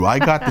I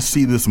got to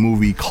see this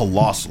movie,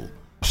 Colossal,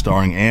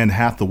 starring Anne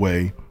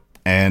Hathaway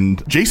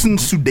and Jason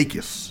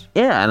Sudekis.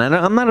 Yeah, and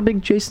I'm not a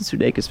big Jason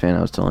Sudeikis fan.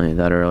 I was telling you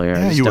that earlier.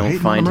 Yeah, I just you were don't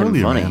hating find on him him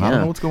earlier, funny. man. I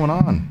don't know what's going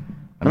on.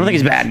 I don't think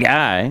he's a bad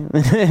guy.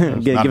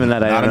 Given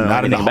that I don't know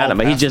anything about him,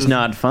 but he's just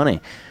not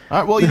funny. All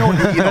right, well, you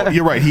know,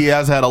 you're right. He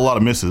has had a lot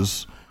of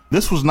misses.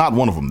 This was not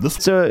one of them.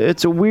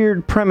 It's a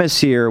weird premise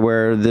here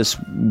where this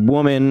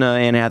woman,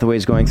 Anne Hathaway,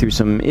 is going through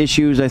some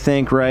issues, I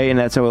think, right? And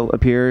that's how it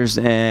appears.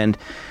 And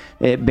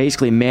it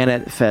basically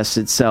manifests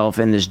itself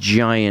in this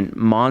giant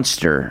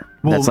monster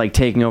that's like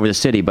taking over the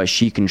city, but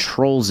she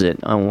controls it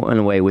in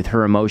a way with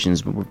her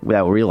emotions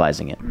without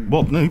realizing it.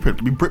 Well, no, you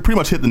pretty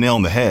much hit the nail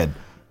on the head.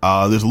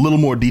 There's a little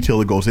more detail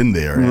that goes in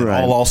there. And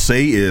all I'll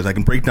say is I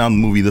can break down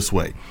the movie this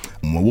way.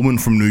 A woman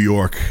from New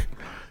York,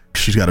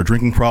 she's got a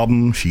drinking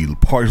problem. She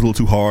parties a little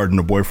too hard, and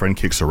her boyfriend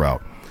kicks her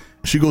out.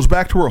 She goes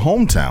back to her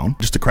hometown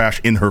just to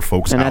crash in her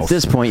folks' house. And at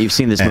this point, you've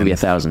seen this movie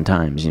 1,000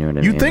 times. You know what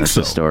I mean? You think That's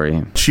so? The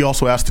story. She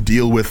also has to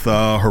deal with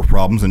her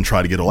problems and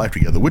try to get her life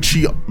together, which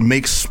she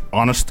makes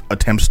honest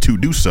attempts to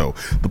do so.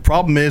 The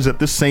problem is, at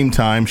this same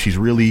time, she's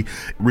really,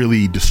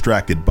 really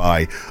distracted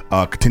by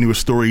continuous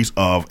stories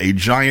of a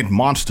giant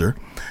monster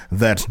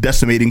that's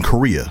decimating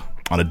Korea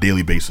on a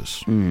daily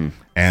basis.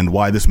 And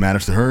why this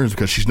matters to her is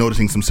because she's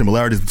noticing some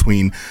similarities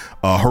between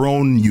her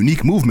own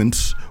unique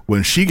movements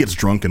when she gets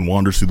drunk and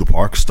wanders through the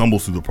park,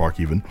 stumbles through the park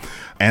even,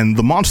 and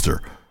the monster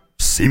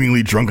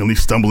seemingly drunkenly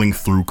stumbling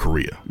through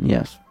Korea.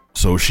 Yes.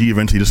 So she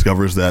eventually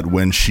discovers that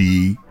when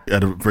she,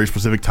 at a very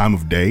specific time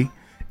of day,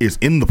 is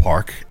in the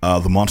park,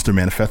 the monster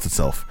manifests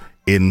itself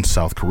in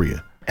South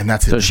Korea. And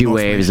that's it. So she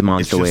waves, the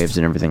monster waves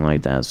and everything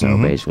like that. So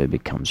basically it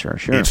becomes her.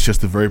 Sure. It's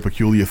just a very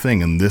peculiar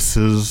thing. And this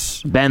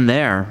is... Been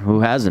there. Who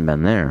hasn't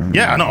been there?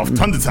 Yeah, I know.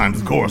 Tons of times,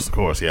 of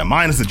course. Yeah,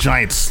 mine is a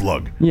giant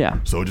slug. Yeah.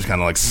 So it just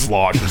kind of like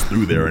sloshes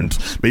through there. And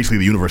basically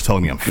the universe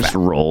telling me I'm fat. Just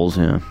rolls,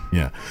 yeah.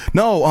 Yeah.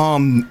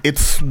 No,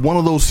 it's one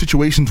of those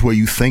situations where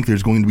you think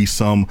there's going to be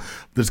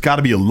there's got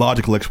to be a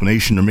logical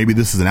explanation, or maybe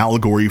this is an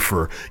allegory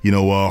for,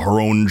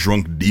 her own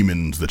drunk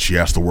demons that she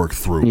has to work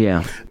through.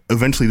 Yeah.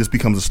 Eventually this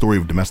becomes a story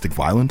of domestic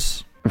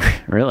violence.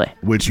 Really?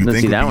 Which you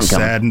think would be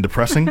sad and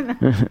depressing,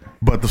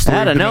 but the story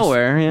out of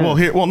nowhere. Yeah.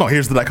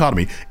 Here's the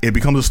dichotomy. It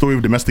becomes a story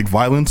of domestic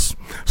violence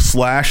 /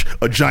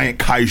 a giant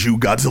kaiju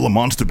Godzilla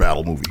monster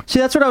battle movie. See,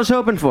 that's what I was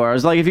hoping for. I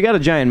was like, if you got a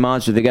giant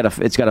monster,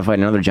 it's got to fight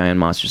another giant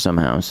monster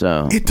somehow.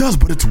 So it does,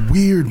 but it's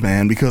weird,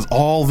 man, because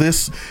all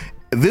this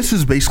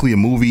is basically a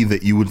movie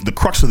that the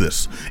crux of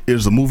this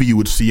is a movie you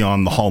would see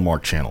on the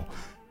Hallmark Channel.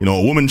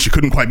 A woman, she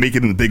couldn't quite make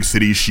it in the big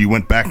city. She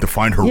went back to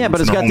find her roots in her hometown. Yeah,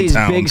 but it's got these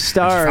big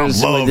stars.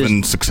 She found love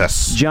and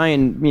success.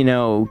 Giant,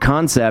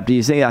 concept.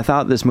 You say, I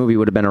thought this movie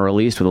would have been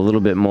released with a little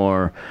bit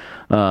more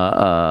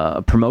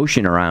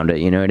promotion around it.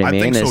 You know what I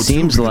mean? Think so it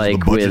seems too,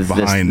 like the with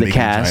the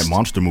cast, a giant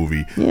monster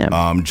movie,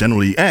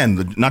 generally,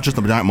 and not just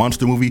a giant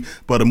monster movie,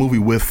 but a movie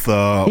with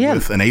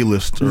an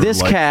A-list.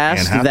 This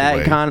cast,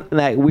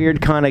 that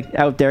weird kind of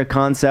out there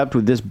concept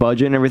with this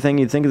budget and everything.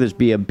 You'd think this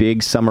be a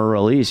big summer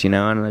release, and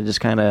I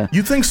just kind of.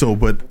 You think so,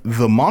 but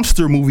the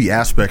monster movie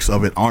aspects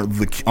of it aren't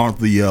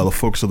the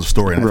focus of the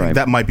story. And I think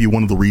that might be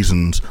one of the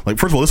reasons. Like,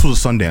 first of all, this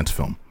was a Sundance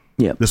film.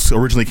 Yeah. This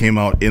originally came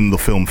out in the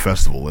film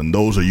festival, and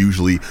those are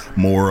usually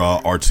more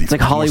artsy. It's like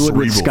Hollywood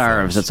with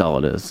scarves. Films. That's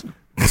all it is.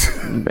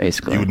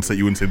 Basically, you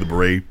wouldn't say the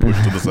beret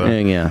pushed to the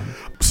side. Yeah.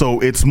 So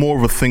it's more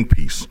of a think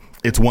piece.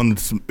 It's one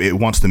it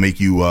wants to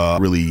make you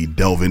really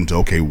delve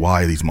into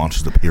why are these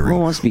monsters appearing? Well,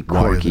 it wants to be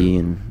quirky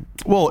and.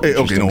 Well, it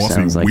wants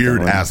to be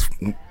weird as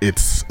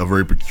it's a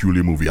very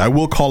peculiar movie. I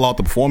will call out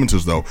the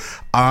performances, though.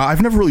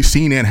 I've never really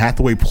seen Anne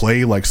Hathaway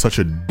play like such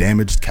a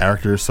damaged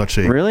character,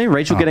 Really?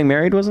 Rachel Getting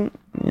Married wasn't?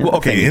 Yeah, well,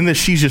 okay, in this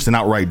she's just an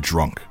outright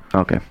drunk.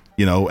 Okay.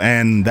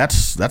 And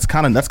that's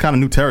kind of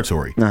new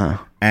territory. Uh-huh.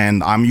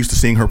 And I'm used to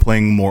seeing her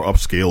playing more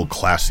upscale,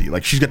 classy.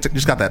 Like she's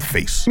just got that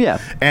face. Yeah.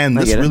 And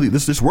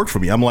this worked for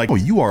me. I'm like,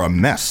 you are a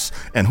mess.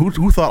 And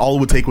who thought all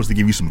it would take was to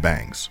give you some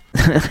bangs?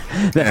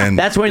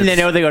 That's when they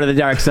know they go to the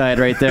dark side,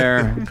 right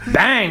there.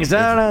 Bangs.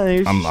 I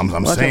don't know.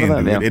 I'm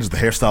saying it's the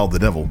hairstyle of the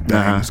devil.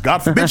 Bangs. God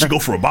forbid you go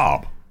for a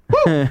bob.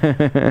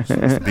 It's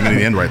the beginning of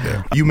the end right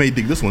there. You may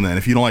dig this one then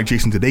if you don't like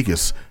Jason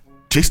Sudekis.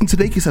 Jason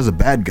Sudekis as a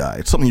bad guy.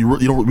 It's something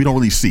we don't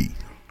really see.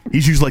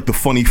 He's usually like the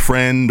funny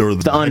friend or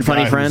the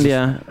unfunny friend,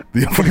 yeah. The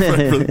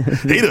unfunny friend.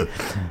 Hater.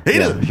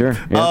 Yeah, sure.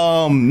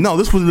 Yeah. No,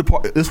 this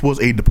was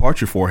a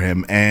departure for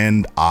him,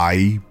 and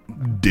I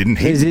didn't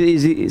hate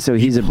him. So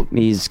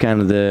he's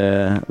kind of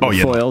the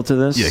foil to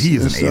this? Yeah, he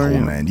is an a-hole,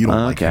 man. You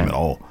don't like him at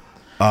all.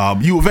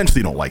 You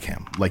eventually don't like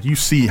him. Like, you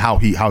see how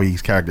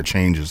his character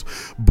changes,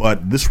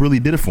 but this really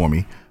did it for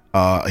me.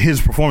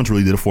 His performance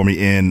really did it for me,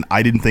 and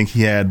I didn't think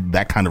he had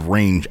that kind of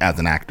range as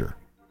an actor.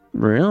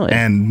 Really?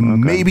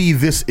 And maybe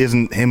this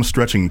isn't him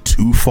stretching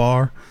too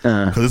far,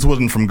 because this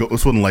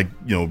wasn't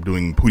like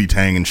doing Pootie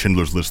Tang and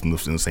Schindler's List in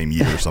the same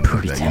year or something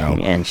like that.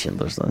 Tang and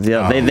Schindler's List.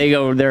 Yeah,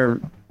 they're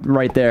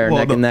right there,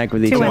 neck and neck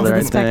with each other. Two ends of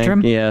the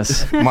spectrum.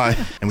 Yes.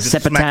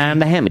 Sepatime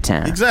to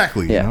Hemitam.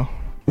 Exactly. Yeah.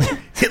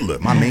 Hitler,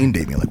 my main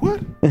Damien. Like, what?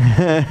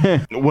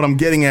 What I'm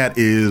getting at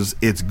is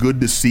it's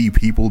good to see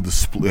people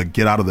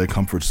get out of their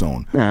comfort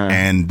zone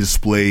and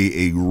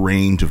display a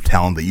range of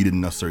talent that you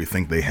didn't necessarily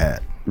think they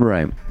had.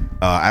 Right.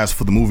 As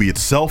for the movie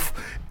itself,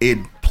 it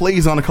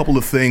plays on a couple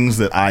of things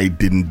that I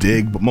didn't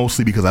dig, but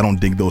mostly because I don't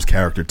dig those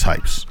character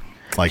types.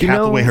 Like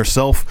Hathaway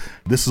herself,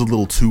 this is a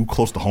little too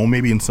close to home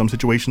maybe in some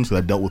situations,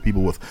 because I dealt with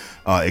people with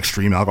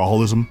extreme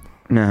alcoholism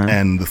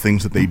and the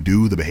things that they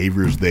do, the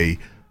behaviors they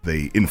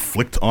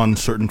inflict on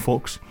certain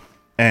folks.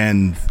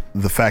 And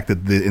the fact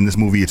that in this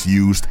movie it's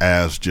used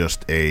as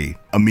just a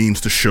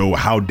means to show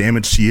how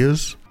damaged she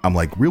is. I'm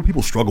like, real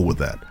people struggle with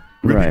that.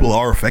 Real people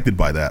are affected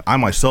by that. I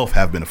myself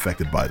have been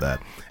affected by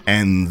that.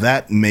 And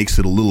that makes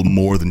it a little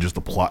more than just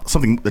a plot,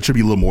 something that should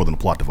be a little more than a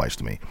plot device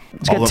to me.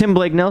 It's got Tim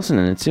Blake Nelson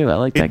in it too. I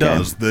like that guy. It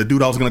does. The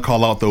dude I was going to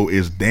call out though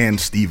is Dan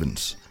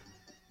Stevens.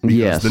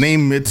 Yes. The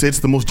name, it's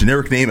the most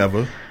generic name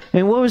ever.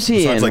 And what was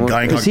he in?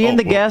 Was he in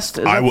The Guest?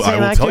 I will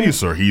tell you,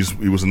 sir. He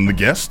was in The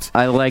Guest.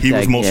 I like that. He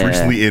was most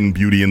recently in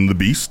Beauty and the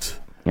Beast.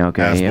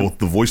 Okay. As both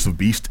the voice of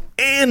Beast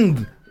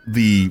and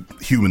the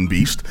human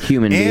Beast.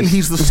 And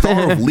he's the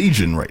star of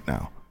Legion right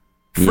now.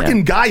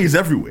 Freaking guy is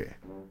everywhere.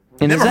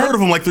 And never heard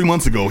of him like 3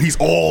 months ago. He's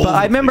all. But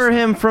I remember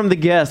him from The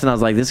Guest, and I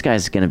was like, "This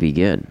guy's gonna be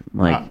good."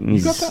 Like,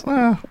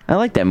 I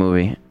like that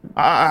movie.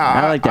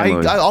 I like that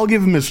movie. I'll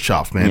give him his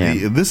chops, man.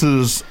 Yeah. This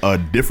is a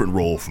different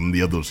role from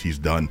the others he's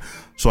done.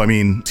 So I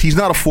mean, he's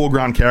not a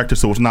foreground character,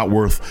 so it's not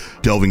worth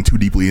delving too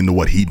deeply into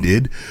what he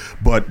did.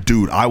 But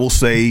dude, I will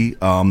say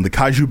the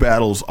kaiju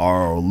battles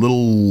are a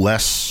little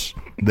less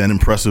than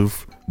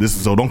impressive.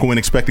 So don't go in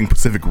expecting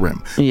Pacific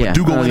Rim. Yeah, but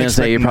do go I was in gonna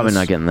say you're probably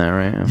not getting that,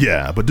 right?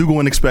 Yeah, but do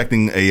go in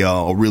expecting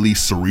a really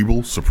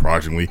cerebral,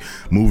 surprisingly,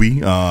 movie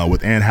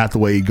with Anne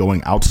Hathaway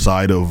going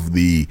outside of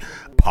the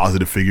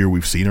positive figure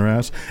we've seen her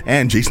as,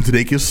 and Jason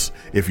Sudekis.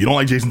 If you don't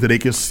like Jason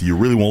Sudekis, you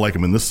really won't like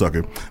him in this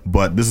sucker.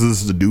 But this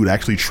is a dude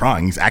actually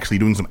trying. He's actually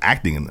doing some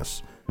acting in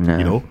this. No.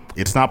 You know,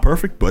 it's not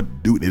perfect,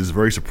 but dude, it is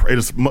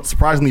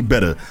surprisingly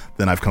better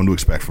than I've come to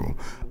expect from him.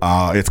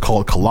 It's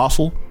called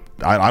Colossal.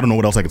 I don't know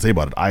what else I can say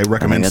about it. I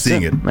recommend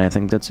seeing it. I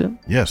think that's it.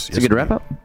 Yes. It's a good wrap up.